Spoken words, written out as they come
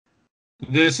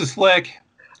This is Flick,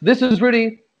 This is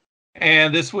Rudy.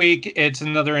 and this week it's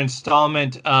another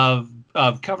installment of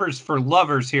Covers for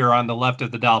Lovers here on the Left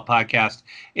of the Dial podcast.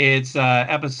 It's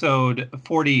episode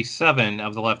 47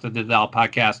 of the Left of the Dial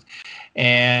podcast,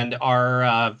 and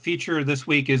our feature this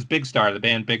week is Big Star, the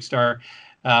band Big Star,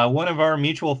 one of our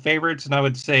mutual favorites, and I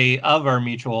would say of our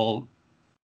mutual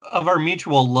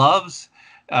loves.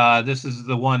 This is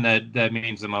the one that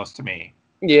means the most to me.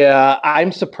 Yeah,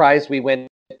 I'm surprised we went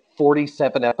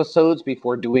 47 episodes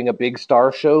before doing a Big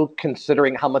Star show,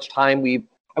 considering how much time we've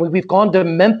gone to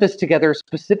Memphis together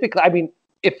specifically. I mean,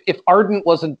 if Ardent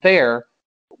wasn't there,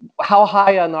 how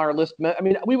high on our list? I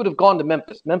mean, we would have gone to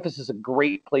Memphis. Memphis is a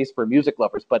great place for music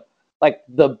lovers, but like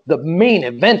the main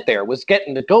event there was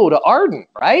getting to go to Ardent,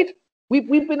 right?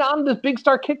 We've been on this Big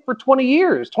Star kick for 20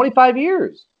 years, 25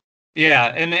 years.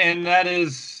 Yeah, and that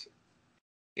is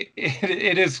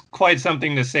it is quite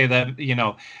something to say that,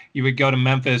 you would go to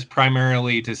Memphis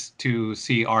primarily to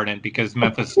see Ardent, because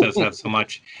Memphis does have so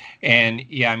much. And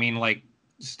yeah, I mean, like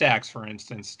Stax, for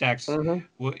instance.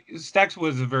 Stax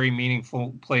was a very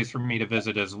meaningful place for me to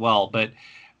visit as well. But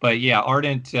yeah,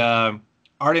 Ardent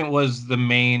was the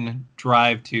main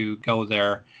drive to go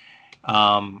there.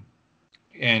 And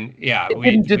yeah,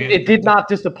 it did not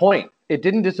disappoint. It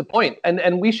didn't disappoint.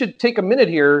 And we should take a minute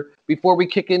here before we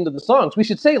kick into the songs. We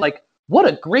should say, like, what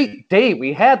a great day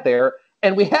we had there.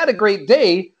 And we had a great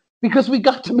day because we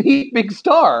got to meet Big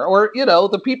Star, or,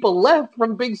 the people left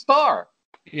from Big Star.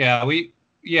 Yeah, we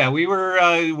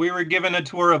were given a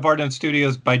tour of Ardent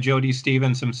Studios by Jody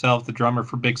Stevens himself, the drummer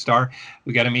for Big Star.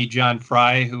 We got to meet John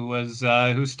Fry,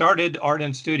 who started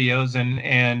Ardent Studios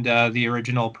and the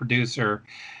original producer.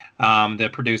 The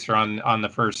producer on the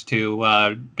first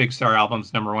two Big Star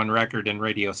albums, number one record in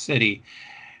Radio City.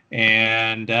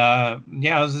 And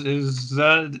it was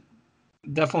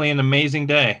definitely an amazing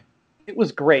day. It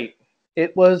was great.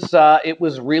 It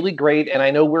was really great. And I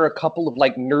know we're a couple of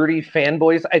like nerdy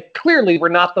fanboys. Clearly we're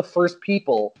not the first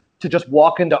people to just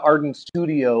walk into Ardent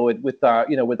Studio with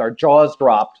our jaws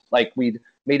dropped, like we'd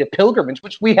made a pilgrimage,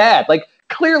 which we had. Like,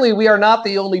 clearly we are not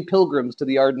the only pilgrims to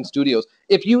the Ardent Studios.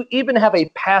 If you even have a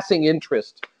passing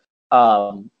interest,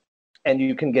 and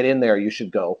you can get in there, you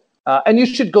should go. And you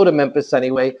should go to Memphis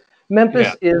anyway.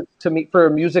 Memphis is, to me, for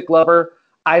a music lover,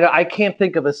 I can't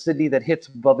think of a city that hits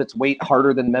above its weight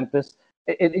harder than Memphis.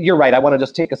 You're right. I want to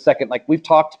just take a second. Like, we've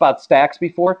talked about Stax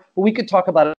before, but we could talk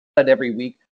about it every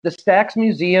week. The Stax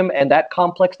Museum and that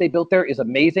complex they built there is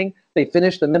amazing. They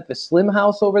finished the Memphis Slim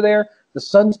House over there. The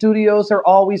Sun Studios are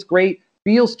always great.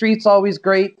 Beale Street's always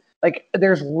great. Like,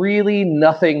 there's really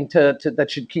nothing that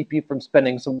should keep you from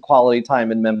spending some quality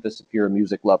time in Memphis if you're a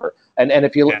music lover. And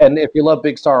if you love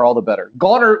Big Star, all the better.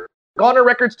 Goner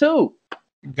Records too.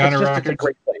 It's a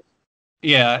great place.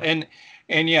 Yeah,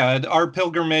 and yeah, our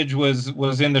pilgrimage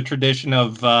was in the tradition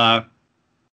of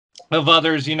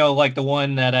others, like the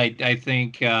one that I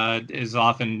think is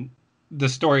often, the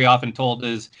story often told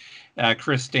is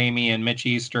Chris Stamey and Mitch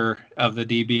Easter of the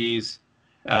DBs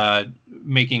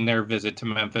making their visit to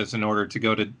Memphis in order to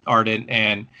go to Ardent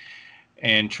and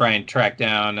try and track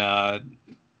down,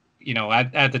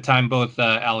 at the time, both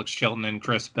Alex Chilton and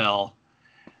Chris Bell.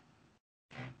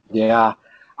 Yeah.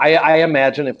 I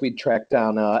imagine if we'd tracked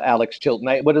down Alex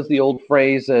Chilton, what is the old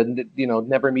phrase?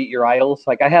 Never meet your idols.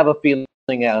 Like, I have a feeling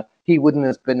he wouldn't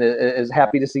have been as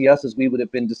happy to see us as we would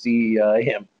have been to see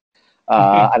him.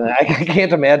 And I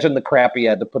can't imagine the crap he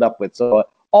had to put up with. So,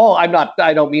 I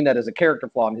don't mean that as a character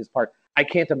flaw on his part. I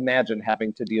can't imagine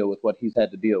having to deal with what he's had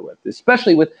to deal with,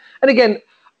 especially with. And again,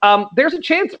 there's a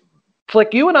chance,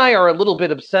 Flick, you and I are a little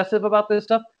bit obsessive about this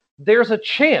stuff. There's a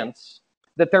chance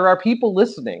that there are people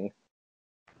listening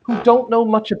who don't know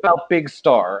much about Big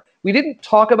Star. We didn't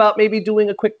talk about maybe doing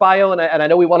a quick bio, and I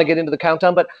know we want to get into the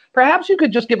countdown, but perhaps you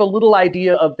could just give a little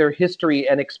idea of their history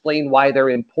and explain why they're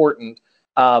important,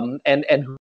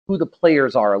 and who the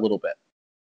players are a little bit.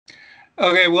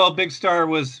 Okay, well, Big Star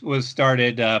was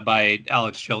started by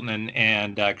Alex Chilton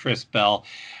and Chris Bell.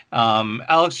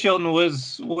 Alex Chilton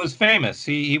was famous.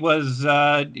 He was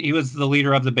the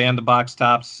leader of the band The Box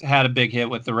Tops. Had a big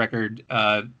hit with the record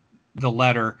The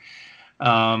Letter.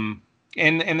 And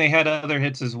they had other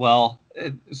hits as well.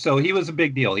 So he was a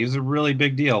big deal. He was a really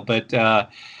big deal. But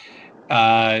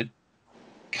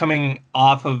coming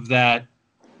off of that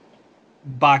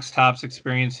Box Tops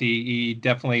experience, he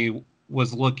definitely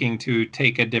was looking to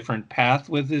take a different path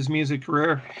with his music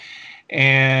career.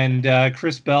 And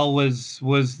Chris Bell was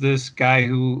this guy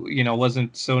who,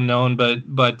 wasn't so known, but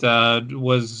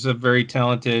was a very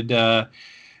talented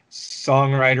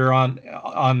songwriter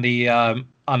on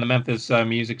the Memphis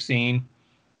music scene.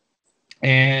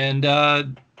 And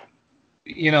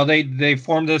they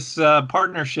formed this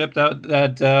partnership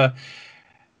that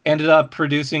ended up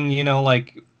producing,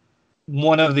 like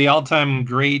one of the all-time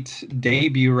great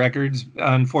debut records,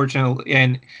 unfortunately,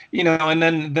 and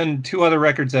then two other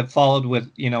records that followed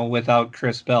without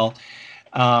Chris Bell.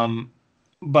 Um,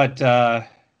 but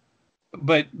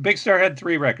Big Star had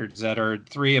three records that are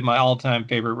three of my all-time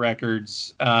favorite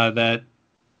records that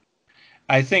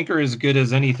I think are as good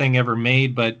as anything ever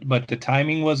made, but the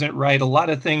timing wasn't right. A lot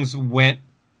of things went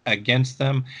against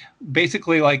them.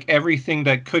 Basically, like everything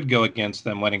that could go against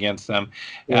them went against them.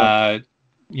 Yeah.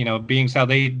 Being how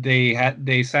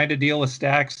they signed a deal with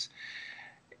Stax,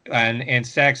 and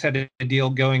Stax had a deal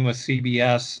going with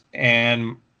CBS,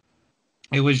 and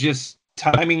it was just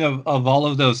timing of all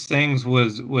of those things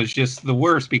was just the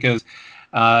worst because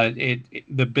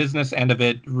the business end of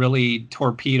it really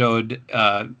torpedoed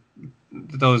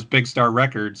those Big Star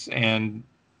records, and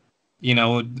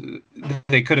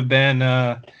they could have been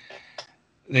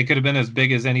as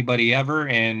big as anybody ever,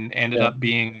 and ended up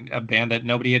being a band that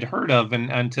nobody had heard of,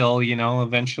 and until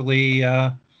eventually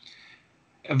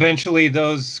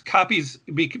those copies,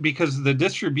 because the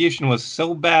distribution was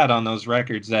so bad on those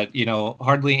records that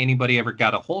hardly anybody ever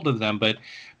got a hold of them, but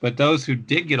those who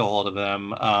did get a hold of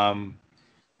them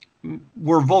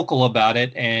were vocal about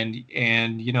it, and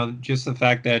just the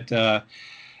fact that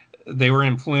they were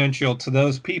influential to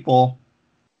those people,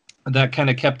 that kind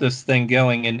of kept this thing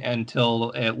going, and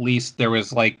until at least there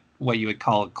was like what you would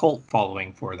call a cult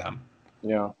following for them.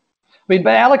 Yeah, I mean,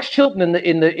 but Alex Chilton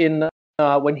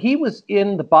when he was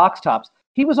in the Box Tops,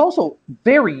 he was also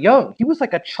very young. He was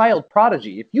like a child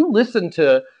prodigy. If you listen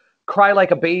to "Cry Like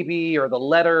a Baby" or "The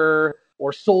Letter"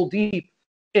 or "Soul Deep,"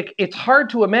 it's hard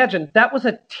to imagine that was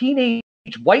a teenage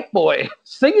white boy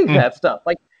singing that stuff.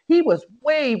 Like, he was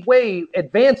way, way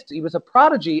advanced. He was a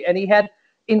prodigy, and he had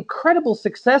incredible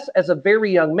success as a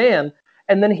very young man.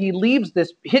 And then he leaves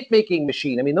this hit-making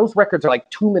machine. I mean, those records are like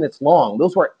 2 minutes long.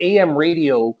 Those were AM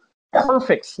radio,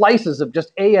 perfect slices of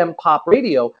just AM pop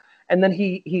radio. And then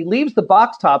he leaves the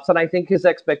Box Tops, and I think his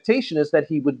expectation is that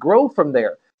he would grow from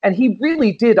there. And he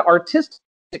really did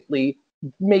artistically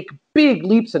make big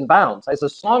leaps and bounds as a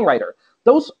songwriter.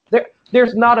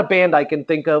 There's not a band I can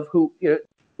think of who,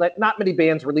 not many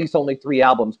bands release only 3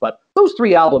 albums, but those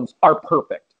 3 albums are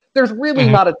perfect. There's really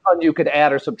not a ton you could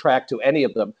add or subtract to any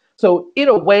of them. So in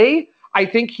a way, I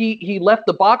think he left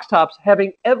the Box Tops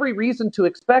having every reason to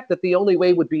expect that the only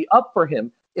way would be up for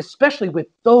him, especially with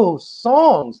those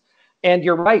songs. And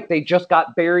you're right, they just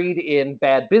got buried in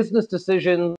bad business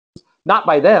decisions, not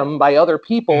by them, by other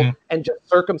people, and just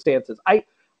circumstances.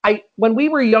 When we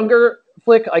were younger,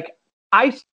 Flick,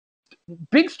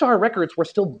 Big Star records were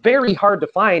still very hard to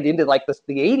find into like the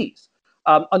 80s.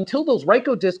 Until those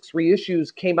Rykodiscs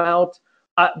reissues came out,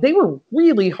 they were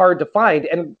really hard to find.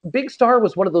 And Big Star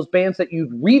was one of those bands that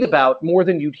you'd read about more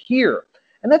than you'd hear.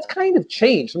 And that's kind of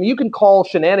changed. I mean, you can call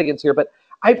shenanigans here, but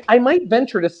I might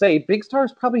venture to say Big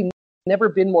Star's probably never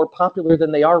been more popular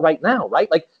than they are right now,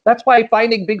 right? Like, that's why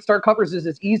finding Big Star covers is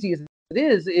as easy as it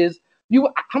is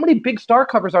how many Big Star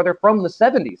covers are there from the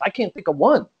 70s? I can't think of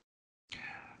one.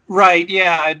 Right.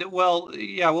 Yeah. Well,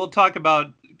 yeah, we'll talk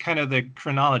about kind of the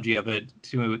chronology of it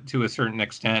to a certain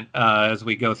extent as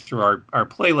we go through our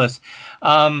playlist.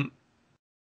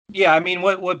 Yeah, I mean,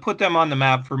 what put them on the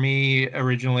map for me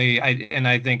originally, and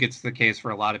I think it's the case for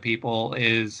a lot of people,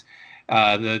 is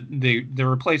the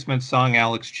replacement song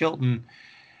 "Alex Chilton"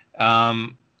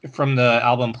 from the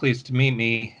album "Pleased to Meet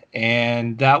Me,"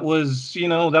 and that was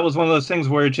one of those things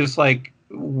where it just like,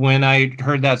 when I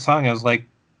heard that song, I was like,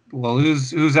 well,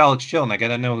 who's Alex Chilton? I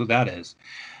gotta know who that is.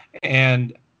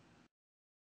 And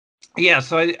yeah,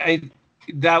 so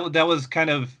that was kind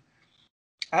of,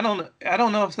 I don't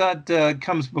know if that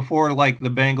comes before like the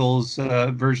Bangles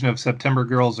version of September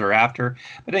Girls or after,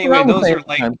 but anyway, those are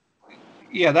like time.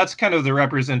 Yeah, that's kind of the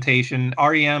representation.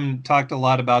 REM talked a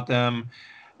lot about them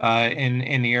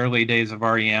in the early days of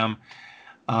REM,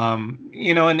 and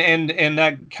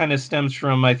that kind of stems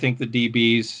from, I think, the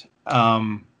DBs.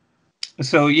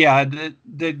 So yeah,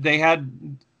 they had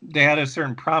a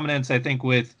certain prominence, I think,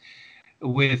 with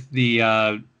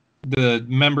the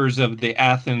members of the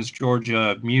Athens,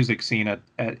 Georgia music scene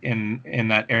in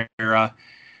that era.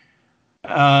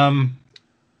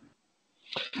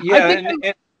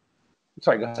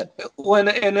 Sorry, go ahead.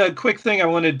 And a quick thing I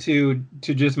wanted to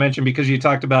just mention, because you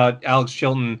talked about Alex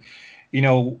Chilton,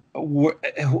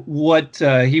 what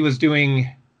he was doing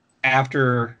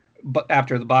after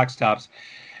the Box Tops.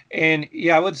 And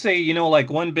yeah, I would say, like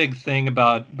one big thing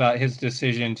about his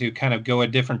decision to kind of go a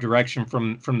different direction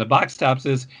from the Box Tops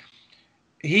is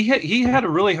he had a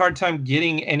really hard time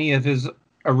getting any of his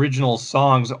original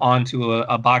songs onto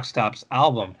a Box Tops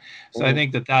album. So I Mhm.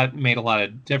 think that made a lot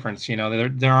of difference. You know,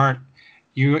 there aren't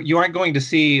you aren't going to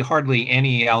see hardly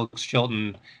any Alex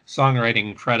Chilton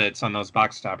songwriting credits on those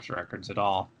Box Tops records at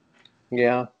all.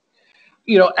 Yeah.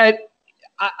 You know,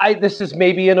 this is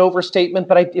maybe an overstatement,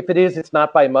 but if it is, it's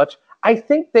not by much. I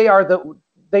think they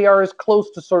are as close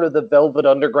to sort of the Velvet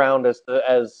Underground as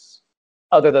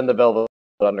other than the Velvet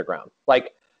Underground.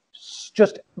 Like,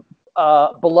 just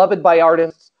beloved by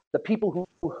artists. The people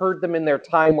who heard them in their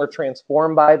time were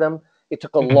transformed by them. It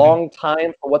took a Mhm. long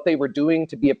time for what they were doing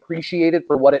to be appreciated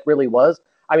for what it really was.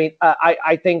 I mean,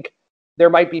 I think there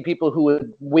might be people who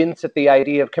would wince at the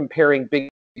idea of comparing Big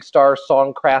Star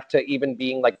songcraft to even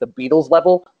being like the Beatles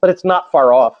level, but it's not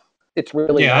far off. It's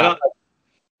really Yeah, I not. don't.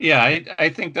 Yeah, I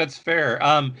think that's fair.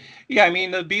 Yeah, I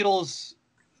mean the Beatles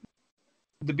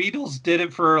did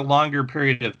it for a longer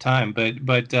period of time, but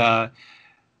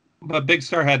Big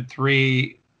Star had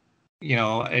three. You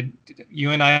know, you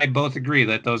and I both agree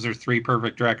that those are three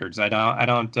perfect records. I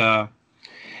don't.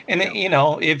 And Yeah. you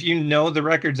know, if you know the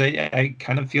records, I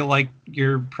kind of feel like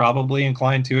you're probably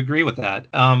inclined to agree with that.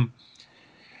 And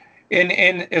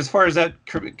as far as that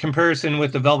comparison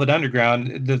with the Velvet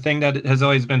Underground, the thing that has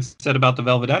always been said about the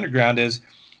Velvet Underground is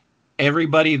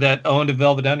everybody that owned a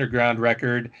Velvet Underground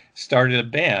record started a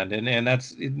band, and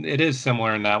it is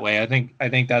similar in that way. I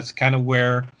think that's kind of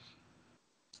where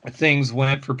things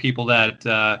went for people that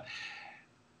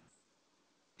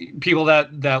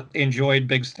enjoyed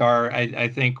Big Star. I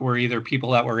think were either people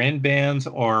that were in bands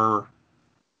or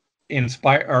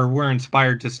were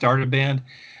inspired to start a band.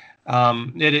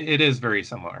 It is very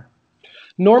similar.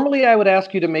 Normally, I would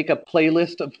ask you to make a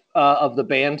playlist of the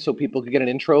band so people could get an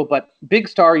intro, but Big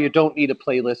Star, you don't need a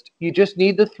playlist. You just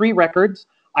need the three records.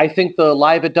 I think the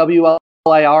Live at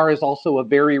WLIR is also a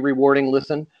very rewarding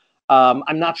listen.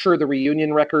 I'm not sure the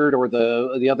reunion record or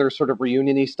the other sort of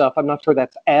reunion-y stuff. I'm not sure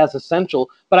that's as essential,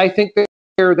 but I think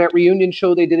that reunion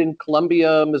show they did in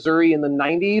Columbia, Missouri in the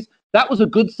 '90s, that was a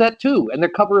good set too. And their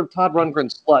cover of Todd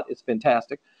Rundgren's "Slut" is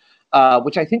fantastic,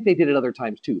 which I think they did at other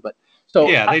times too. But so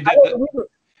Yeah, I don't remember.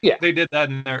 Yeah. they did that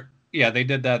in their yeah they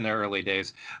did that in their early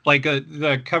days. Like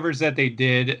the covers that they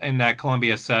did in that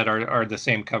Columbia set are the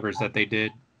same covers that they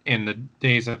did in the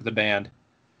days of the band.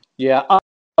 Yeah.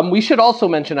 We should also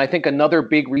mention, I think, another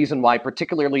big reason why,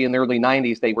 particularly in the early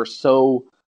 '90s, they were so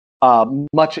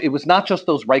much. It was not just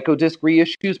those Rykodisc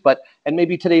reissues, but and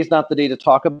maybe today's not the day to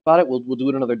talk about it. We'll do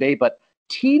it another day. But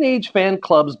teenage fan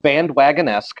clubs,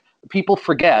 bandwagon-esque. People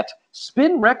forget.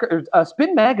 Spin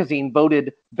Magazine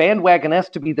voted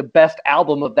Bandwagon-esque to be the best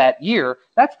album of that year.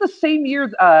 That's the same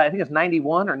year. I think it's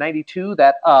 '91 or '92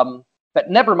 that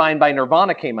Nevermind by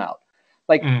Nirvana came out.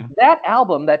 Like Mm. that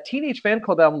album, that Teenage Fan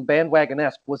Club album,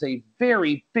 Bandwagon-esque, was a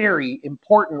very, very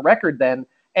important record then,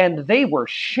 and they were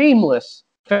shameless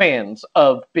fans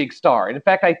of Big Star. And in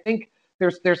fact, I think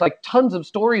there's like tons of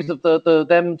stories of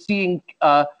them seeing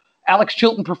Alex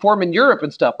Chilton perform in Europe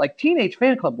and stuff. Like Teenage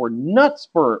Fan Club were nuts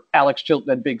for Alex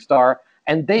Chilton and Big Star,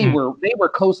 and they Mm. were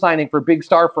co-signing for Big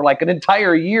Star for like an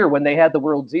entire year when they had the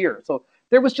World's Ear. So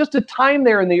there was just a time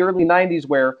there in the early '90s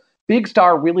where Big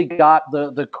Star really got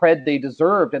the cred they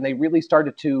deserved, and they really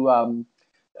started to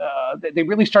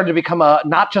become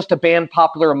not just a band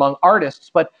popular among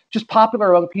artists, but just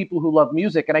popular among people who love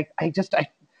music. And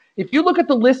if you look at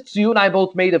the lists you and I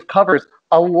both made of covers,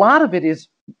 a lot of it is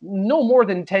no more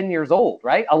than 10 years old,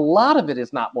 right? A lot of it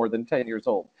is not more than 10 years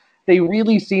old. They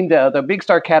really the Big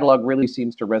Star catalog really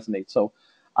seems to resonate. So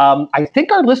I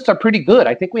think our lists are pretty good.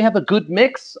 I think we have a good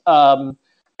mix.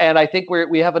 And I think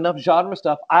we have enough genre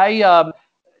stuff.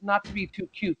 Not to be too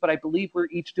cute, but I believe we're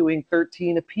each doing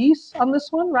 13 apiece on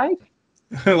this one, right?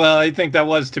 Well, I think that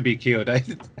was to be cute.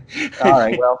 All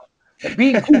right. Well,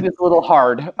 being cute is a little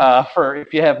hard for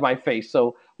if you have my face,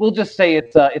 so we'll just say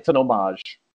it's an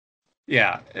homage.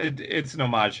 Yeah, it's an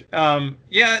homage.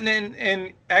 Yeah,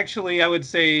 and actually, I would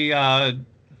say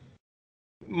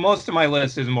most of my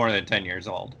list is more than 10 years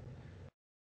old.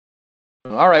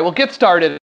 All right. We'll get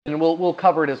started, and we'll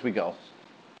cover it as we go.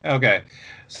 Okay,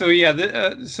 so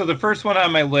yeah, so the first one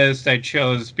on my list I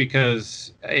chose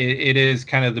because it is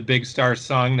kind of the Big Star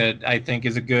song that I think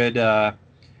is a good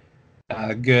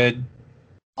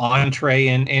entree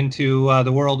into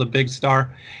the world of Big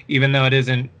Star, even though it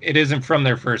isn't from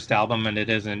their first album and it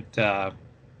isn't the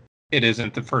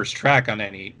first track on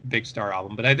any Big Star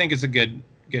album, but I think it's a good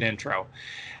intro.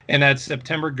 And that's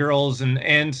September Girls,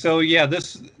 and so yeah,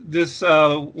 this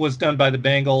was done by the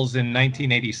Bangles in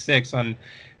 1986 on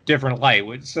Different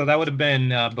Light, so that would have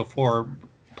been before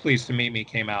Pleased to Meet Me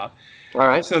came out. All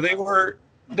right. So they were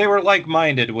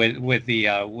like-minded with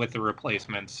the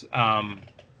Replacements.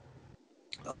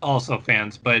 also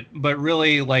fans, but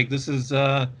really, like, this is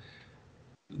the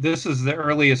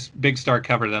earliest Big Star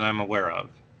cover that I'm aware of.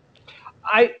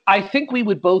 I think we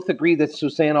would both agree that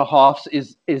Susanna Hoffs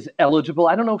is eligible.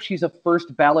 I don't know if she's a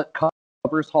first ballot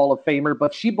covers Hall of Famer,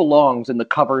 but she belongs in the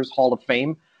covers Hall of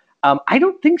Fame. I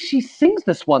don't think she sings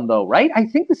this one though, right? I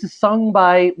think this is sung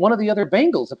by one of the other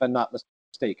Bengals, if I'm not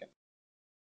mistaken.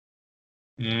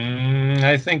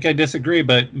 I think I disagree,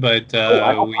 but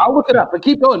I'll look it up. But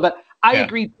keep going. But I yeah.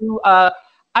 agree too.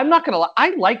 I'm not gonna lie.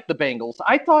 I like the Bengals.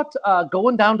 I thought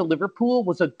going down to Liverpool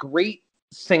was a great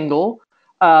single.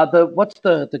 What's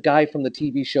the guy from the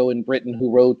TV show in Britain who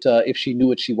wrote "If She Knew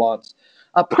What She Wants"?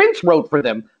 Prince wrote for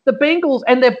them. The Bengals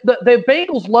and the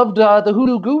Bengals loved the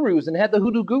Hoodoo Gurus and had the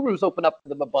Hoodoo Gurus open up for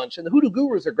them a bunch. And the Hoodoo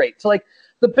Gurus are great. So like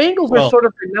the Bengals are sort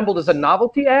of remembered as a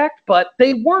novelty act, but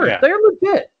they weren't. Yeah. They're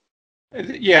legit.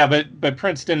 Yeah, but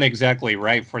Prince didn't exactly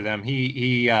write for them.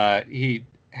 He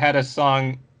had a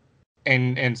song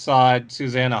and saw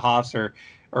Susanna Hoffs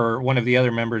or one of the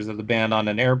other members of the band on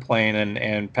an airplane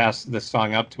and passed the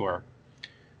song up to her.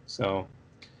 So,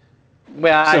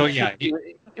 well, yeah.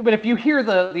 But if you hear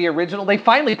the original, they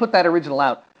finally put that original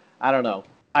out. I don't know.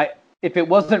 If it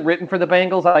wasn't written for the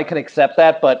Bengals, I can accept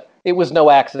that, but it was no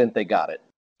accident they got it.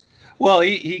 Well,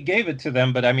 he gave it to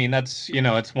them, but I mean that's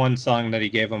it's one song that he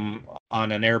gave them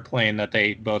on an airplane that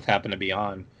they both happened to be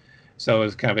on, so it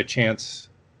was kind of a chance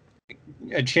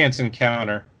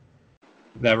encounter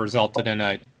that resulted in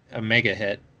a mega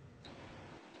hit.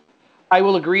 I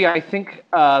will agree. I think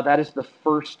that is the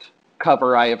first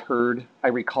cover I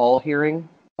recall hearing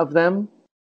of them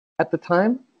at the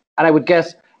time, and I would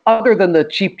guess other than the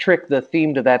Cheap Trick, the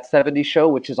theme to that '70s show,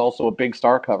 which is also a Big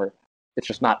Star cover, it's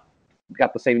just not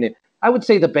got the same name. I would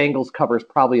say the Bengals cover is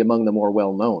probably among the more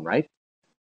well-known, right?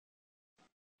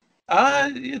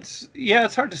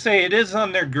 It's hard to say. It is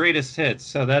on their greatest hits,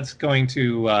 so that's going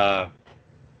to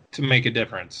make a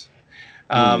difference.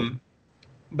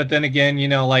 But then again,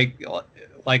 like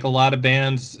a lot of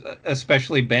bands,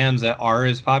 especially bands that are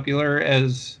as popular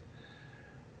as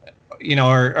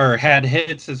or had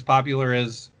hits as popular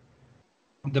as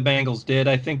the Bengals did,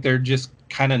 I think they're just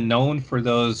kind of known for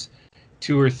those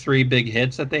 2 or 3 big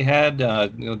hits that they had,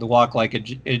 the Walk Like an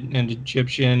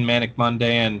Egyptian, Manic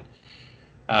Monday, and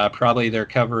probably their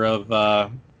cover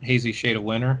of Hazy Shade of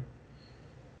Winter.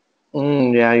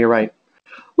 Yeah, you're right.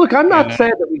 Look, I'm not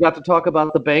sad that we got to talk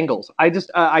about the Bengals. I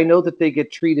just I know that they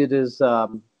get treated as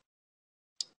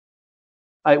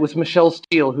it was Michelle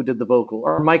Steele who did the vocal,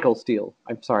 or Michael Steele.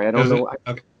 I'm sorry, I don't know.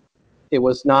 Okay. It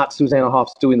was not Susanna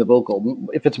Hoffs doing the vocal.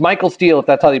 If it's Michael Steele, if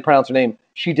that's how you pronounce her name,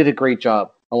 she did a great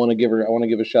job. I want to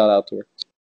give a shout out to her.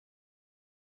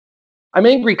 I'm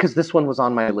angry because this one was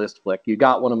on my list, Flick. You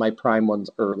got one of my prime ones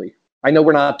early. I know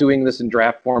we're not doing this in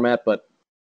draft format, but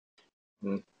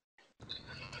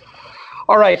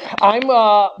all right.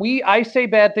 I say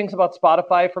bad things about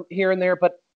Spotify from here and there,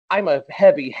 but I'm a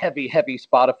heavy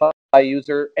Spotify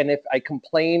user, and if I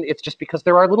complain, it's just because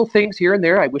there are little things here and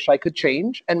there I wish I could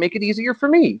change and make it easier for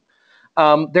me.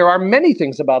 There are many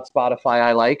things about Spotify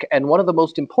I like, and one of the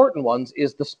most important ones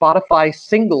is the Spotify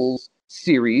singles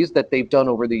series that they've done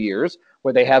over the years,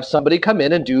 where they have somebody come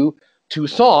in and do 2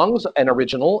 songs, an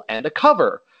original and a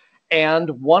cover. And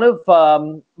one of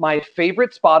my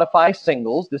favorite Spotify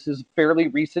singles, this is fairly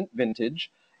recent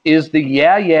vintage, is the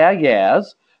Yeah Yeah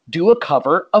Yeahs do a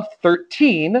cover of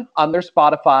 13 on their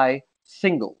Spotify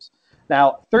singles.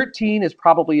 Now, 13 is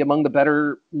probably among the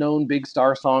better known Big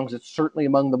Star songs. It's certainly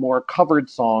among the more covered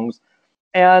songs.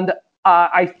 And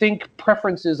I think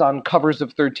preferences on covers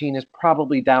of 13 is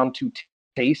probably down to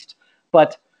taste.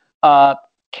 But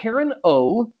Karen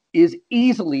O is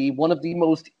easily one of the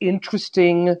most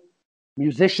interesting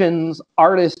musicians,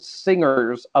 artists,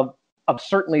 singers of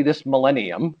certainly this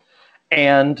millennium.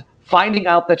 And finding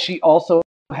out that she also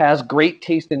has great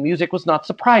taste in music was not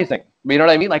surprising. You know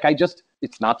what I mean? Like,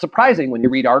 it's not surprising when you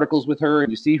read articles with her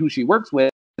and you see who she works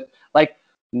with. Like,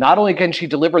 not only can she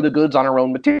deliver the goods on her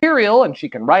own material, and she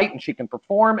can write and she can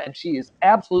perform, and she is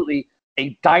absolutely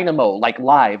a dynamo, like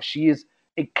live. She is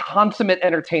a consummate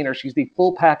entertainer. She's the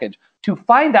full package. To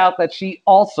find out that she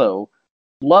also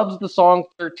loves the song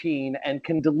 13 and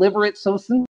can deliver it so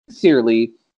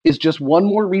sincerely is just one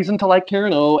more reason to like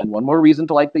Karen O and one more reason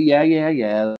to like the Yeah Yeah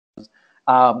Yeahs.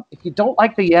 If you don't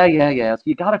like the Yeah Yeah Yeahs,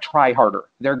 you got to try harder.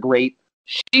 They're great.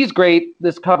 She's great.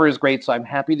 This cover is great, so I'm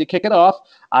happy to kick it off.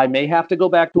 I may have to go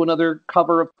back to another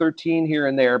cover of 13 here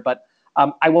and there, but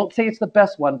I won't say it's the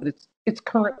best one, but it's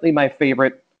currently my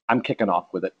favorite. I'm kicking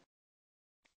off with it.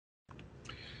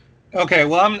 Okay,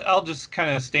 well, I'll just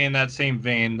kind of stay in that same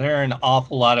vein. There are an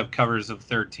awful lot of covers of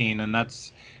 13, and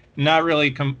that's not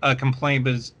really a complaint,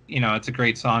 but it's, it's a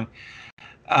great song.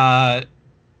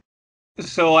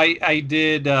 So I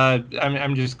did.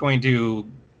 I'm just going to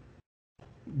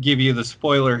give you the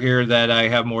spoiler here that I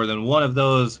have more than one of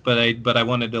those, but I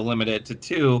wanted to limit it to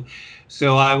two.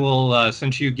 So I will,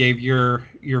 since you gave your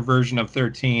version of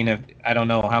 13, I don't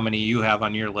know how many you have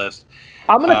on your list.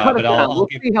 I'm going to cut it down. We'll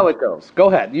see how it goes. Go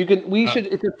ahead. You can. We should.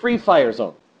 It's a free fire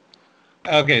zone.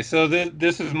 Okay, so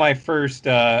this is my first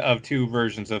of two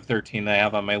versions of 13 that I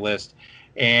have on my list,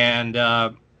 and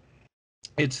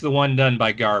it's the one done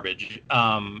by Garbage.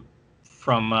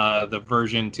 From the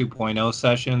version 2.0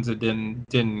 sessions, it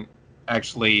didn't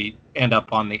actually end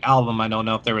up on the album. I don't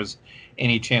know if there was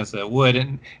any chance that it would,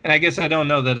 and I guess I don't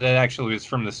know that it actually was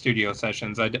from the studio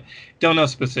sessions. I don't know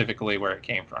specifically where it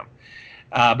came from,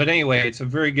 but anyway, it's a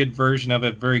very good version of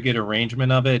it, very good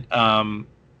arrangement of it.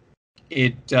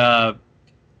 It's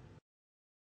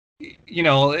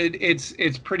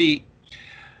pretty.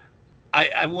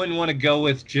 I wouldn't want to go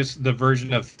with just the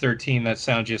version of 13 that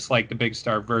sounds just like the Big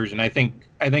Star version. I think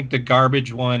the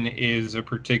Garbage one is a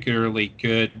particularly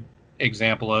good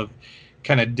example of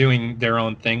kind of doing their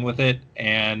own thing with it,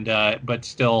 and but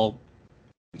still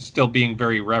being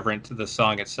very reverent to the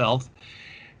song itself.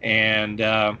 And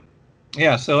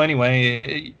yeah, so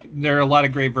anyway, there are a lot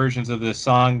of great versions of this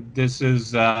song. This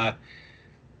is one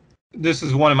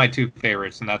of my two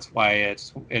favorites, and that's why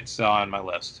it's on my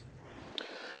list.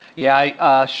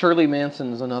 Yeah, Shirley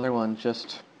Manson's another one,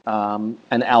 just an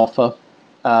alpha.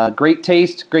 Great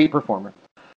taste, great performer.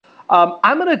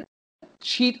 I'm going to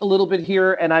cheat a little bit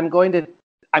here, and I'm going to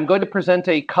present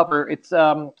a cover. It's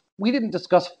we didn't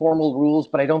discuss formal rules,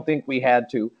 but I don't think we had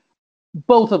to.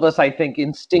 Both of us, I think,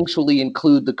 instinctually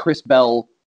include the Chris Bell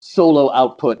solo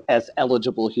output as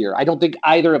eligible here. I don't think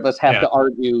either of us have to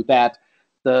argue that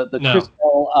the Chris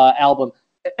Bell album.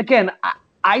 Again,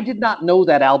 I did not know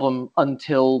that album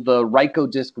until the Ryko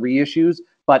disc reissues,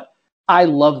 but I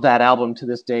love that album to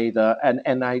this day.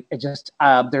 And I just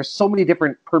there's so many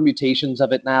different permutations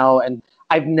of it now, and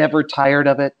I've never tired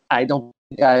of it. I don't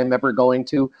think I'm ever going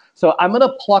to. So I'm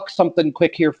gonna pluck something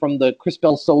quick here from the Chris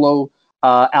Bell solo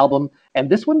album, and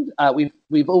this one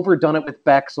we've overdone it with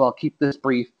Beck, so I'll keep this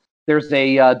brief. There's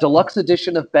a deluxe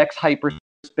edition of Beck's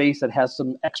Hyperspace that has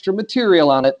some extra material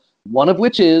on it. One of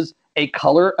which is a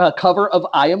cover of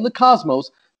I Am the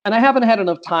Cosmos, and I haven't had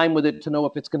enough time with it to know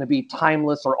if it's going to be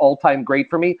timeless or all-time great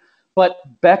for me, but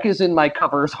Beck is in my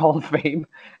covers Hall of Fame,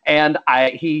 and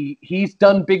he's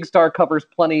done Big Star covers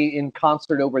plenty in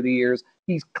concert over the years.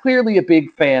 He's clearly a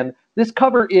big fan. This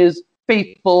cover is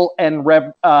faithful and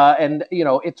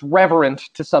it's reverent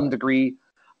to some degree.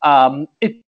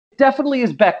 It definitely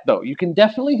is Beck, though. You can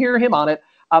definitely hear him on it.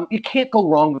 You can't go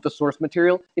wrong with the source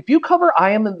material. If you cover I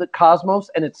Am in the Cosmos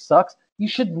and it sucks, you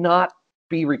should not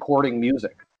be recording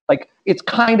music. Like, it's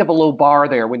kind of a low bar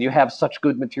there when you have such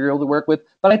good material to work with.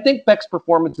 But I think Beck's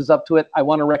performance is up to it. I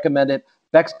want to recommend it.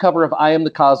 Beck's cover of I Am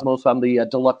the Cosmos on the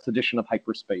deluxe edition of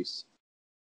Hyperspace.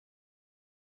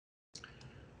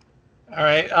 All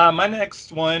right. My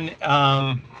next one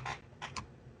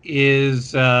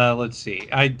is, let's see.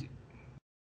 I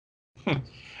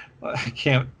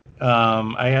can't.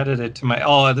 I added it to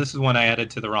my. This is one I added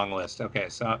to the wrong list. Okay,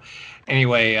 so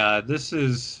anyway, this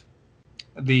is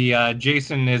the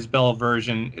Jason Isbell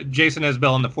version. Jason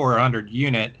Isbell in the 400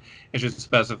 unit. It should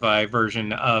specify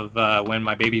version of When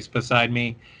My Baby's Beside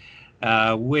Me,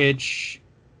 which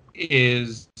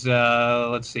is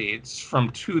let's see, it's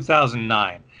from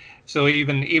 2009. So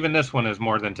even this one is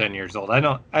more than 10 years old. I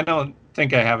don't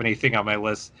think I have anything on my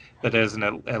list that isn't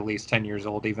at least 10 years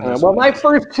old. Even well, my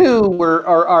first two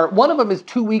are one of them is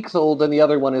 2 weeks old, and the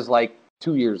other one is like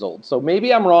 2 years old. So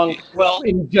maybe I'm wrong. Well,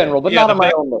 in general, but not on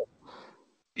my own list.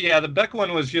 Yeah, the Beck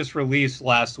one was just released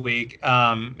last week,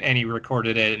 and he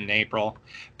recorded it in April.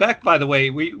 Beck, by the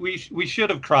way, we should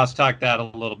have cross-talked that a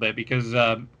little bit because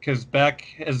Beck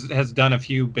has done a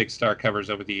few Big Star covers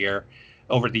over the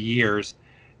years.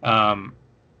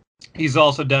 He's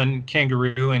also done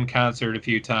Kangaroo in concert a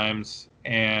few times,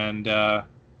 and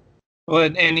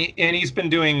he's been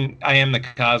doing I Am the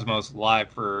Cosmos live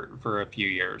for a few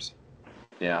years.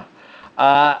 Yeah,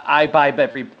 I buy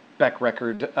every Beck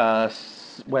record,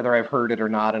 whether I've heard it or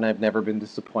not, and I've never been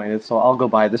disappointed. So I'll go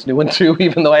buy this new one too,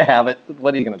 even though I have it.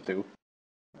 What are you gonna do?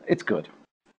 It's good.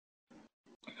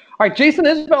 All right, Jason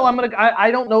Isbell. I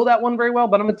don't know that one very well,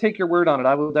 but I'm gonna take your word on it.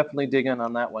 I will definitely dig in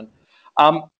on that one.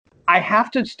 I have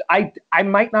to. I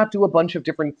might not do a bunch of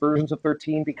different versions of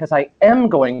 13 because I am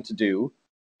going to do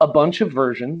a bunch of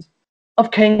versions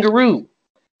of Kangaroo.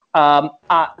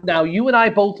 Now, you and I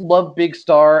both love Big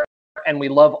Star, and we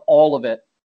love all of it.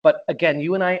 But again,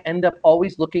 you and I end up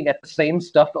always looking at the same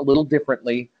stuff a little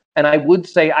differently. And I would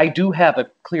say I do have a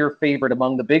clear favorite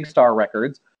among the Big Star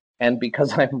records. And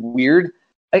because I'm weird,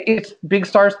 it's Big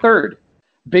Star's Third.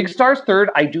 Big Star's Third,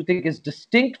 I do think, is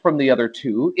distinct from the other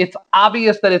two. It's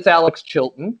obvious that it's Alex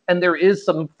Chilton, and there is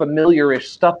some familiar-ish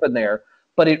stuff in there,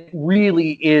 but it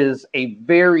really is a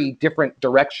very different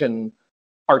direction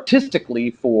artistically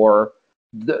for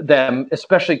them,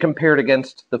 especially compared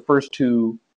against the first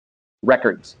two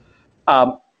records.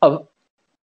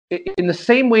 In the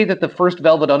same way that the first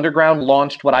Velvet Underground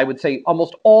launched what I would say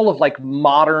almost all of like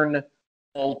modern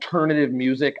alternative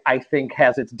music, I think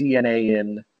has its DNA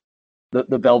in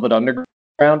the Velvet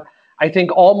Underground. I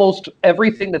think almost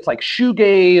everything that's like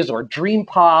shoegaze or dream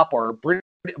pop or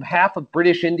half of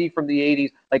British indie from the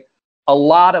 80s, like a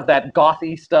lot of that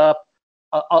gothy stuff.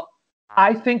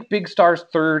 I think Big Star's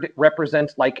Third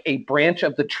represents like a branch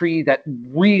of the tree that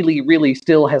really, really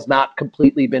still has not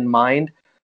completely been mined.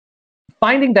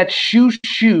 Finding that Shoo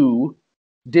Shoo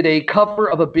did a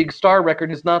cover of a Big Star record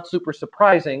is not super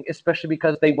surprising, especially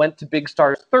because they went to Big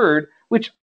Star's Third, which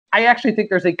I actually think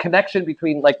there's a connection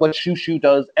between like what Shoo Shoo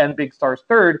does and Big Star's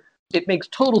Third. It makes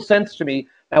total sense to me.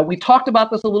 Now, we talked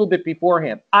about this a little bit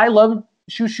beforehand. I love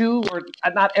Shoo Shoo, or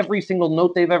not every single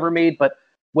note they've ever made, but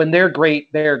when they're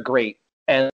great, they're great.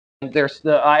 And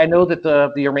I know that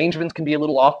the arrangements can be a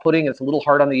little off-putting. It's a little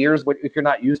hard on the ears if you're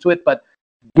not used to it, but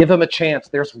give them a chance.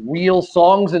 There's real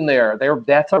songs in there.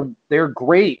 They're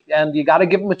great, and you got to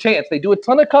give them a chance. They do a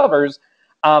ton of covers.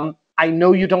 I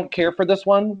know you don't care for this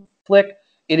one, Flick.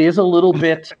 It is a little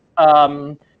bit.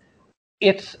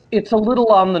 It's a little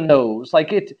on the nose.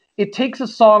 Like it takes a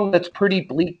song that's pretty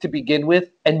bleak to begin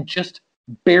with and just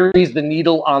buries the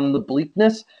needle on the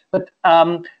bleakness. But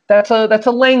that's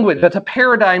a language. That's a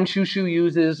paradigm Shoo Shoo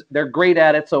uses. They're great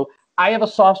at it. So I have a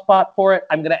soft spot for it.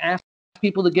 I'm going to ask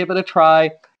people to give it a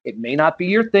try. It may not be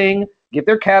your thing. Give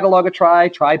their catalog a try.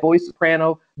 Try Boy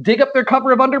Soprano. Dig up their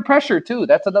cover of Under Pressure, too.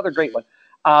 That's another great one.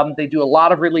 They do a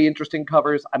lot of really interesting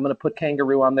covers. I'm going to put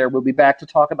Kangaroo on there. We'll be back to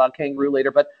talk about Kangaroo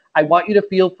later, but I want you to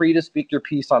feel free to speak your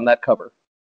piece on that cover.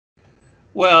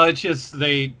 Well, it's just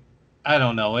I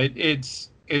don't know. It's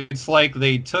like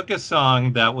they took a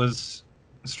song that was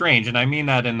strange, and I mean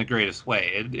that in the greatest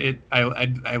way.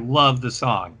 I love the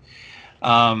song,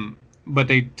 but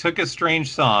they took a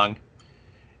strange song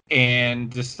and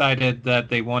decided that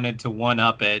they wanted to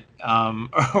one-up it,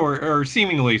 or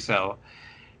seemingly so.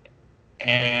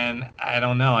 And I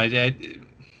don't know.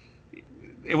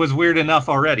 It was weird enough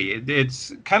already.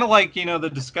 It's kind of like, the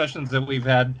discussions that we've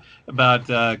had about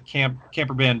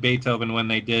Camper Band Beethoven when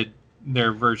they did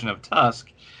their version of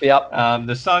Tusk. Yep.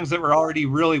 The songs that were already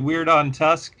really weird on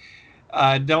Tusk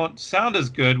don't sound as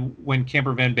good when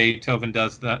Camper Van Beethoven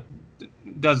does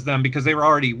them, because they were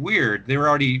already weird. They were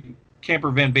already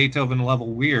Camper Van Beethoven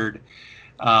level weird.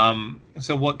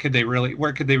 So where could they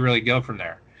really go from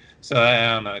there? So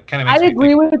I don't know. It kind of makes I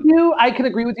agree with you. I can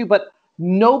agree with you, but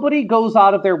nobody goes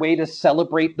out of their way to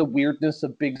celebrate the weirdness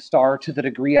of Big Star to the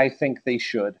degree I think they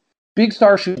should. Big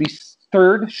Star should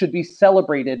be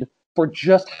celebrated for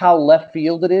just how left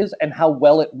field it is and how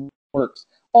well it works.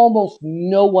 Almost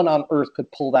no one on earth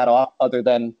could pull that off other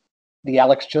than the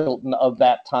Alex Chilton of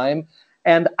that time.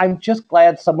 And I'm just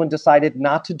glad someone decided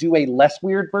not to do a less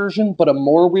weird version, but a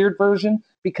more weird version,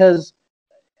 because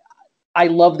I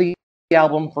love the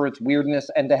album for its weirdness,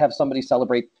 and to have somebody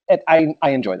celebrate it, I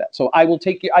enjoy that. So I will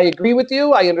take you. I agree with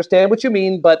you. I understand what you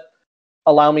mean, but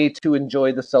allow me to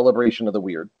enjoy the celebration of the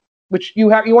weird, which you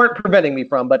aren't preventing me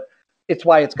from, but it's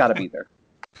why it's got to be there.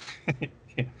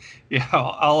 Yeah,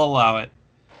 I'll allow it.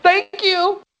 Thank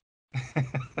you.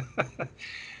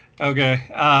 Okay,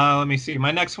 let me see.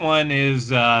 My next one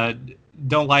is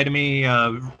 "Don't Lie to Me"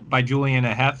 by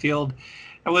Juliana Hatfield.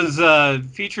 It was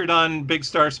featured on Big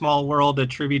Star Small World, a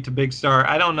tribute to Big Star.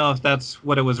 I don't know if that's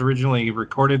what it was originally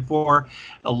recorded for.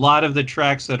 A lot of the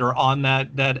tracks that are on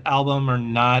that album are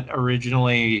not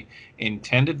originally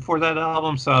intended for that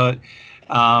album. So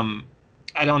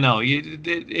I don't know.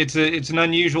 It's an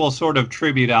unusual sort of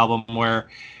tribute album where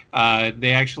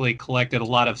they actually collected a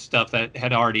lot of stuff that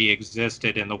had already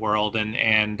existed in the world,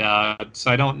 and so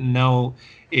I don't know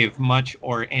if much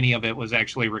or any of it was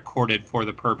actually recorded for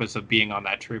the purpose of being on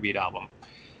that tribute album.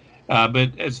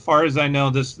 But as far as I know,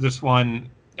 this one,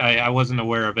 I wasn't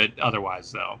aware of it otherwise,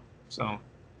 though. So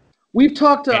we've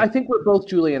talked. I think we're both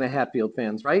Juliana Hatfield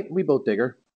fans, right? We both dig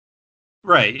her.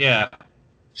 Right. Yeah.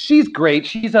 She's great.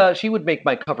 She would make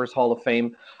my Covers Hall of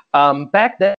Fame.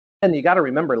 Back then, you got to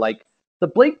remember, like, the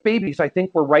Blake Babies, I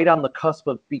think, were right on the cusp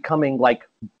of becoming like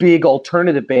big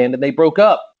alternative band, and they broke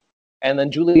up. And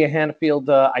then Julia Hatfield,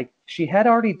 she had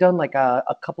already done like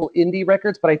a couple indie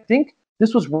records, but I think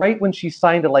this was right when she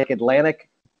signed to like Atlantic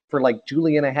for like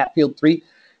Juliana Hatfield 3.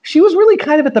 She was really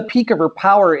kind of at the peak of her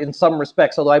power in some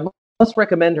respects, although I must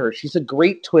recommend her. She's a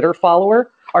great Twitter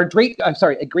follower, a great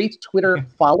Twitter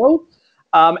follow.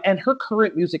 And her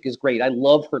current music is great. I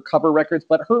love her cover records,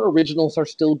 but her originals are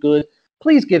still good.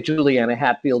 Please give Juliana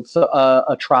Hatfield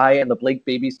a try and the Blake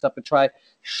Baby stuff a try.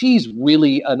 She's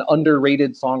really an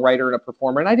underrated songwriter and a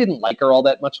performer, and I didn't like her all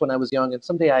that much when I was young. And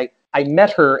someday I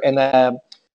met her, and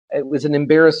it was an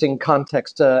embarrassing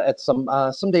context at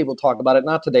someday we'll talk about it,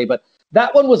 not today, but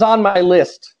that one was on my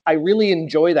list. I really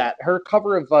enjoy that. Her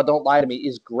cover of "Don't Lie to Me"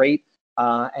 is great,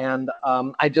 and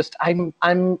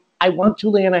I want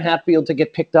Juliana Hatfield to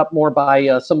get picked up more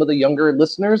by some of the younger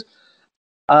listeners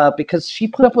because she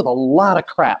put up with a lot of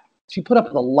crap.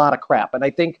 And I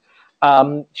think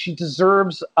she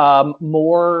deserves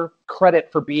more credit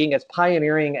for being as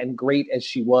pioneering and great as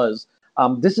she was.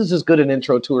 This is as good an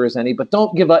intro to her as any, but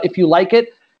don't give up. If you like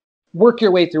it, work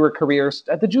your way through her career.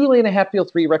 The Juliana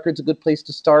Hatfield 3 record's a good place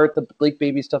to start. The Blake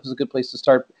Baby stuff is a good place to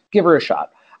start. Give her a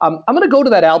shot. I'm going to go to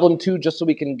that album, too, just so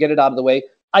we can get it out of the way.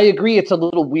 I agree it's a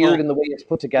little weird in the way it's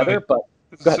put together, but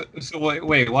go ahead. So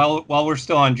wait, while we're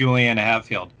still on Juliana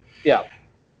Hatfield. Yeah.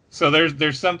 So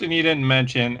there's something you didn't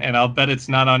mention, and I'll bet it's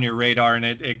not on your radar, and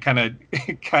it kind of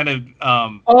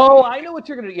Oh, I know what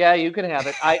you're gonna. Yeah, you can have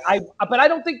it. But I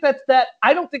don't think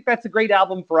that's a great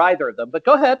album for either of them. But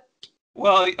go ahead.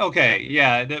 Well, okay,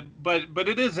 yeah, but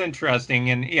it is interesting,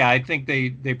 and yeah, I think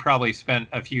they probably spent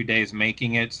a few days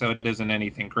making it, so it isn't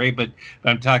anything great. But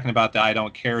I'm talking about the "I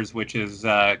Don't Cares," which is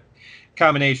a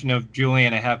combination of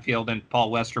Juliana Hatfield and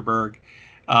Paul Westerberg.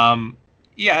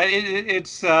 Yeah,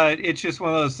 it's just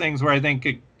one of those things where I think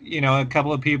a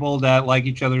couple of people that like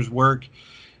each other's work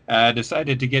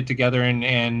decided to get together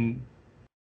and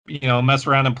mess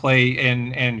around and play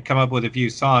and come up with a few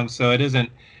songs. So it isn't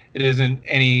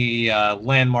any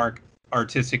landmark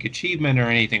artistic achievement or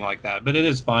anything like that, but it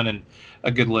is fun and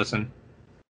a good listen.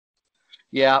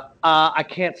 Yeah, I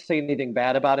can't say anything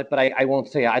bad about it, but I won't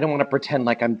say I don't want to pretend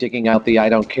like I'm digging out the "I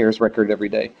Don't Cares" record every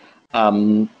day.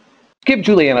 Give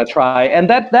Juliana a try, and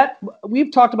that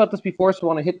we've talked about this before, so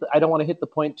I don't want to hit the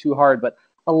point too hard, but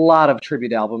a lot of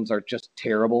tribute albums are just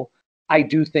terrible. I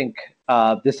do think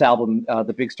this album,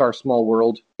 The Big Star Small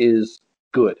World, is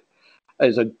good.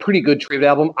 Is a pretty good tribute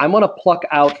album. I'm going to pluck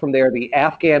out from there the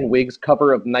Afghan Wigs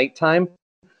cover of "Nighttime."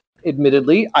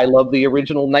 Admittedly, I love the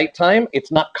original "Nighttime."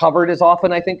 It's not covered as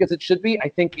often, I think, as it should be. I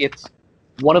think it's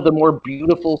one of the more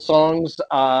beautiful songs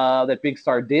that Big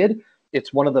Star did.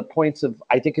 It's one of the points of,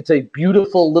 I think it's a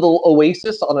beautiful little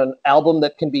oasis on an album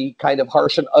that can be kind of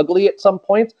harsh and ugly at some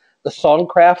point. The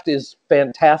songcraft is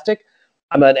fantastic.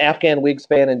 I'm an Afghan Wigs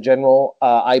fan in general.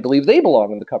 I believe they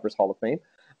belong in the Covers Hall of Fame.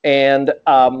 And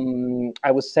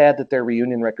I was sad that their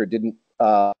reunion record didn't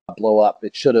blow up.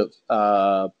 It should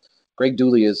have. Greg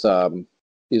Dooley is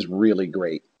really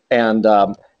great, and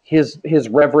his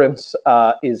reverence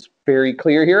is very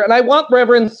clear here. And I want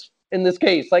reverence in this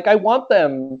case. Like, I want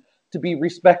them to be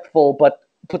respectful, but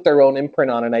put their own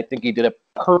imprint on it. And I think he did a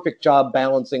perfect job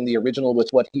balancing the original with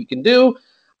what he can do.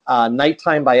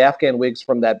 "Nighttime" by Afghan Wigs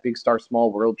from that Big Star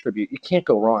Small World tribute. You can't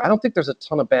go wrong. I don't think there's a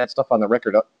ton of bad stuff on the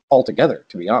record altogether,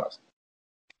 to be honest.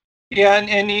 Yeah,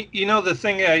 and the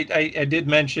thing I did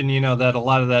mention, that a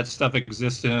lot of that stuff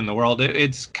existed in the world.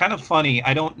 It's kind of funny.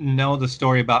 I don't know the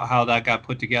story about how that got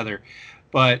put together,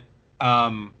 but a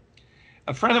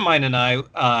friend of mine and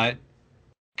I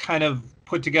kind of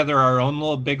put together our own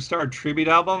little Big Star tribute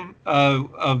album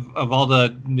of all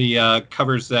the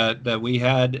covers that we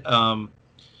had.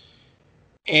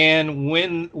 And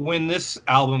when this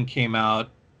album came out,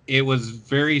 it was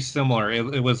very similar.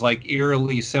 It was like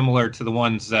eerily similar to the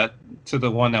one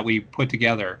that we put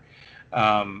together.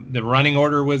 The running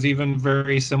order was even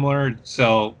very similar.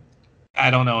 So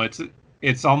I don't know.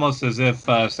 It's almost as if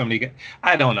somebody.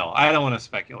 I don't know. I don't want to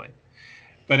speculate.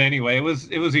 But anyway, it was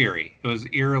eerie. It was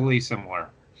eerily similar.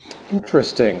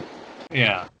 Interesting.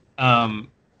 Yeah.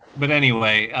 But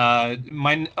anyway,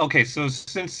 so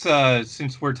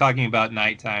since we're talking about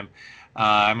 "Nighttime,"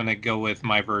 I'm gonna go with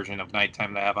my version of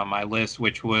 "Nighttime" that I have on my list,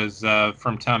 which was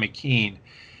from Tommy Keene.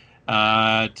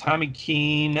 Tommy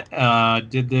Keene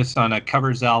did this on a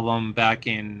covers album back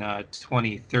in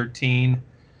 2013,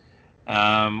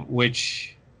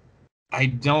 which I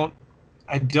don't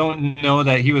know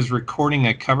that he was recording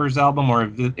a covers album or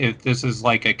if this is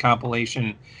like a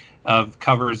compilation of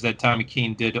covers that Tommy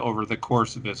Keene did over the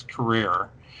course of his career.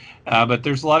 But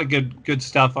there's a lot of good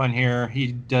stuff on here.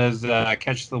 He does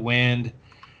 "Catch the Wind."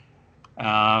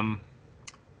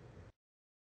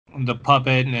 the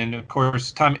puppet, and of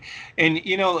course Tommy. And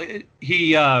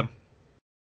he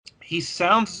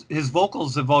sounds, his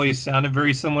vocals have always sounded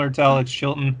very similar to Alex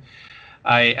Chilton.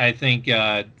 I think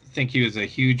he was a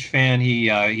huge fan.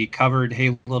 He covered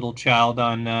 "Hey Little Child"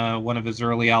 on one of his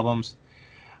early albums,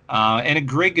 and a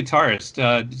great guitarist.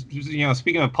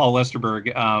 Speaking of Paul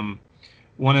Westerberg,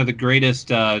 one of the greatest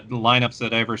lineups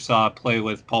that I ever saw play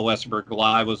with Paul Westerberg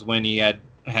live was when he had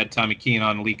Tommy Keene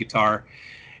on lead guitar,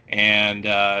 and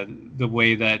the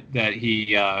way that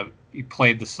he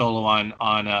played the solo on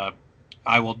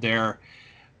 "I Will Dare."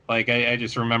 Like I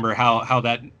just remember how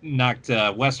that knocked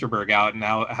Westerberg out, and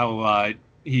how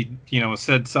he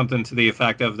said something to the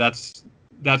effect of that's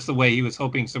the way he was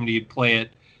hoping somebody would play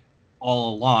it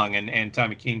all along, and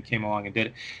Tommy Keene came along and did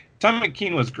it. Tommy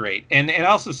Keene was great, and I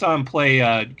also saw him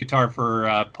play guitar for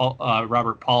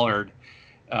Robert Pollard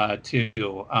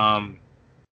too.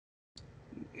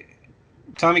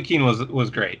 Tommy Keene was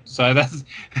great. So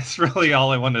that's really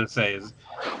all I wanted to say is.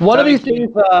 One of these days,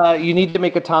 you need to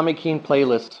make a Tommy Keene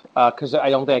playlist, because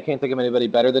I can't think of anybody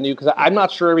better than you, because I'm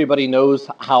not sure everybody knows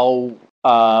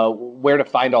where to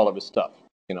find all of his stuff.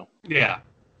 Yeah.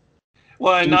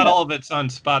 Well, and not all of it's on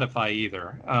Spotify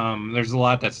either. There's a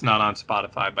lot that's not on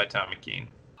Spotify by Tommy Keene.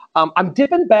 I'm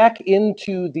dipping back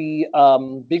into the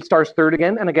Big Stars Third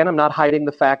again, and again, I'm not hiding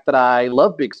the fact that I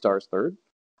love Big Stars Third.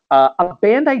 A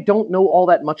band I don't know all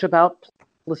that much about,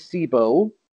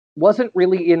 Placebo, wasn't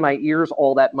really in my ears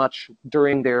all that much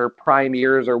during their prime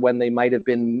years or when they might have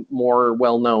been more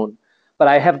well-known. But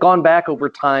I have gone back over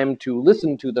time to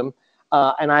listen to them,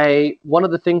 and one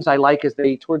of the things I like is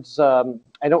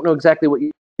I don't know exactly what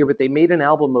year, but they made an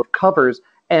album of covers,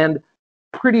 and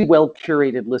pretty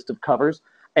well-curated list of covers.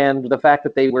 And the fact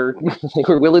that they were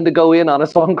willing to go in on a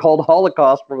song called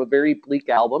Holocaust from a very bleak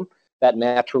album, that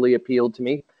naturally appealed to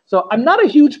me. So I'm not a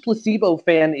huge Placebo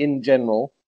fan in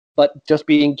general, but just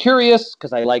being curious,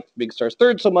 because I liked Big Stars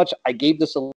Third so much, I gave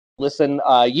this a listen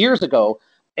years ago,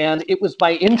 and it was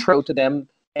my intro to them,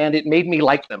 and it made me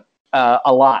like them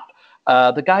a lot.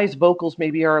 The guy's vocals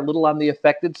maybe are a little on the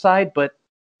affected side, but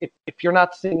if you're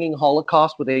not singing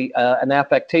Holocaust with an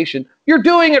affectation, you're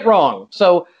doing it wrong.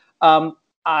 So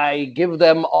I give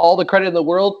them all the credit in the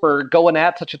world for going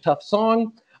at such a tough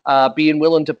song, being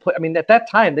willing to put, at that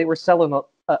time, they were selling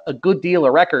a good deal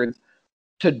of records.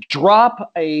 To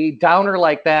drop a downer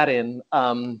like that in,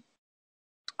 I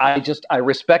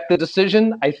respect the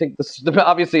decision. I think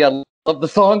obviously I love the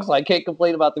song, so I can't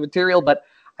complain about the material, but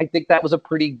I think that was a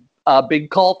pretty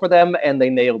big call for them, and they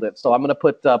nailed it. So I'm going to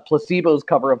put Placebo's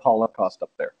cover of Holocaust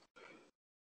up there.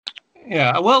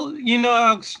 Yeah, well,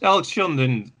 Alex Chilton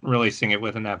didn't really sing it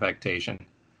with an affectation.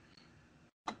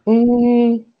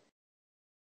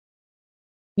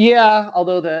 Yeah,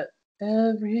 although the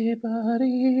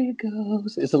 "Everybody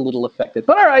Goes" is a little affected,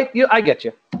 but all right, I get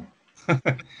you.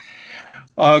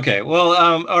 Okay,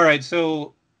 well, all right.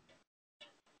 So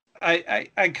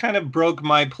I kind of broke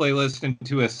my playlist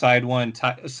into a side one,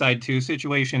 side two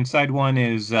situation. Side one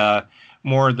is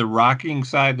more the rocking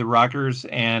side, the rockers,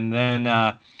 and then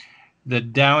the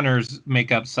downers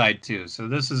make up side two. So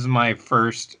this is my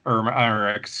first, or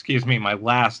excuse me, my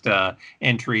last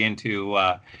entry into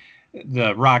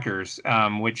the rockers,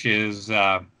 which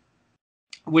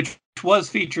was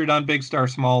featured on Big Star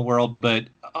Small World, but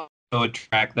also a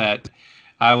track that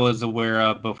I was aware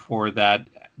of before that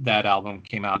album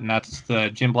came out, and that's the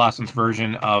Gin Blossoms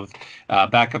version of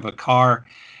 "Back of a Car."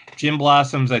 Gin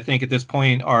Blossoms, I think at this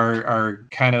point are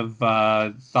kind of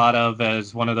thought of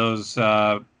as one of those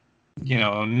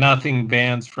nothing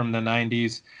bands from the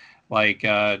 90s, like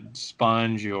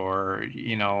Sponge or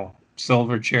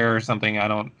Silverchair or something. I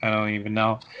don't even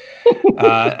know.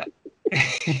 But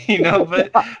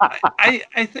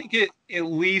I think at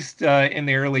least in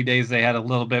the early days they had a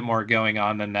little bit more going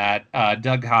on than that.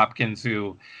 Doug Hopkins,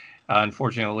 who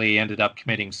unfortunately ended up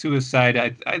committing suicide,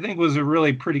 I think was a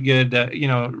really pretty good,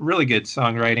 really good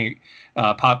songwriting,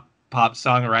 pop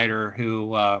songwriter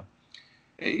who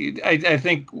I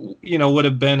think would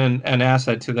have been an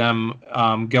asset to them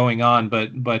going on,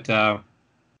 but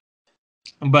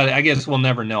I guess we'll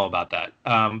never know about that.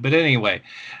 But anyway,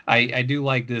 I do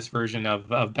like this version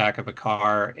of "Back of a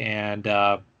Car," and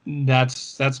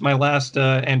that's my last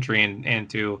entry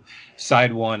into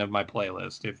side one of my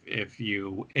playlist, if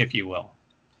you will.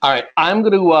 All right, I'm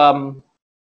going to.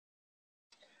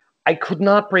 I could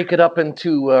not break it up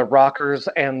into rockers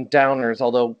and downers,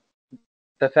 although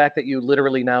the fact that you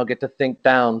literally now get to think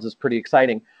downs is pretty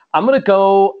exciting. I'm going to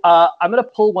go. I'm going to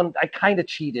pull one I kind of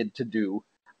cheated to do.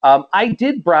 I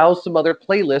did browse some other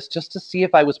playlists just to see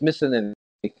if I was missing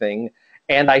anything,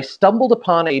 and I stumbled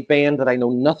upon a band that I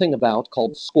know nothing about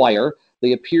called Squire.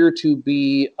 They appear to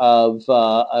be of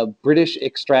a British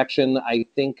extraction. I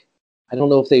think, I don't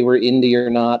know if they were indie or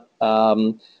not,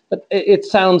 but it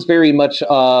sounds very much.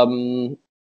 I mean,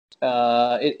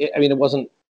 it wasn't.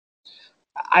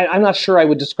 I'm not sure I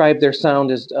would describe their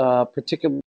sound as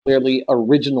particularly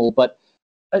original, but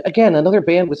again, another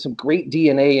band with some great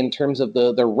DNA in terms of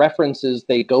the references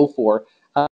they go for.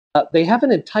 They have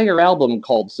an entire album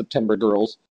called September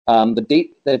Girls. The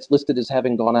date that it's listed as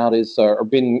having gone out is or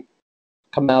been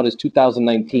come out is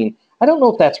 2019. I don't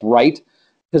know if that's right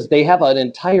because they have an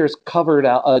entire covers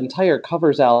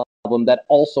album that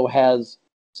also has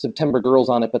September Girls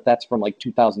on it, but that's from like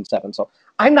 2007. So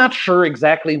I'm not sure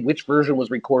exactly which version was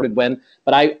recorded when,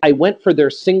 but I went for their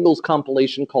singles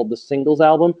compilation called the Singles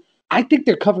Album. I think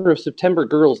their cover of September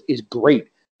Girls is great.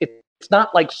 It's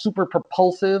not like super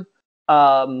propulsive.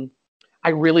 I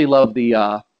really love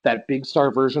that Big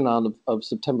Star version of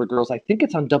September Girls. I think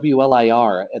it's on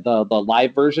WLIR, the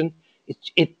live version.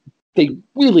 They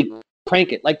really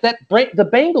crank it. Like the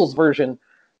Bangles version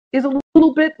is a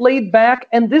little bit laid back,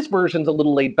 and this version's a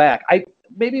little laid back.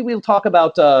 Maybe we'll talk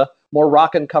about more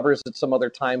rockin' covers at some other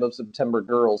time of September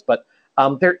Girls, but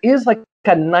there is like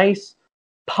a nice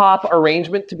pop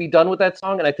arrangement to be done with that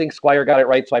song, and I think Squire got it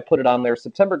right, so I put it on there.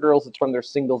 September Girls, it's from their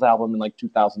singles album in like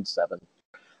 2007.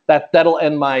 That'll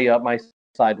end my my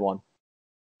side one.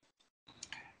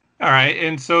 All right,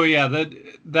 and so yeah,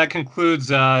 that concludes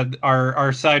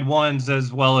our side ones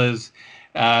as well as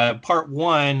part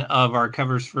one of our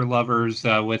covers for lovers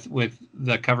with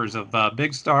the covers of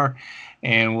Big Star,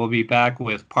 and we'll be back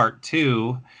with part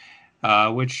two,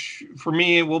 which for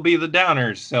me will be the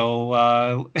Downers.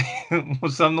 So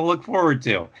something to look forward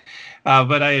to.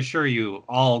 But I assure you,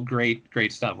 all great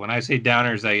stuff. When I say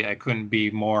Downers, I couldn't be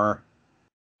more.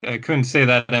 I couldn't say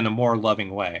that in a more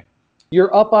loving way.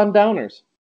 You're up on Downers.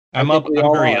 I'm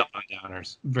very up on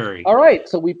Downers. Very. All right,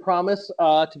 so we promise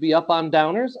to be up on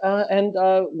Downers, and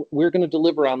we're going to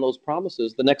deliver on those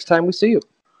promises the next time we see you.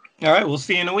 All right, we'll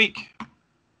see you in a week.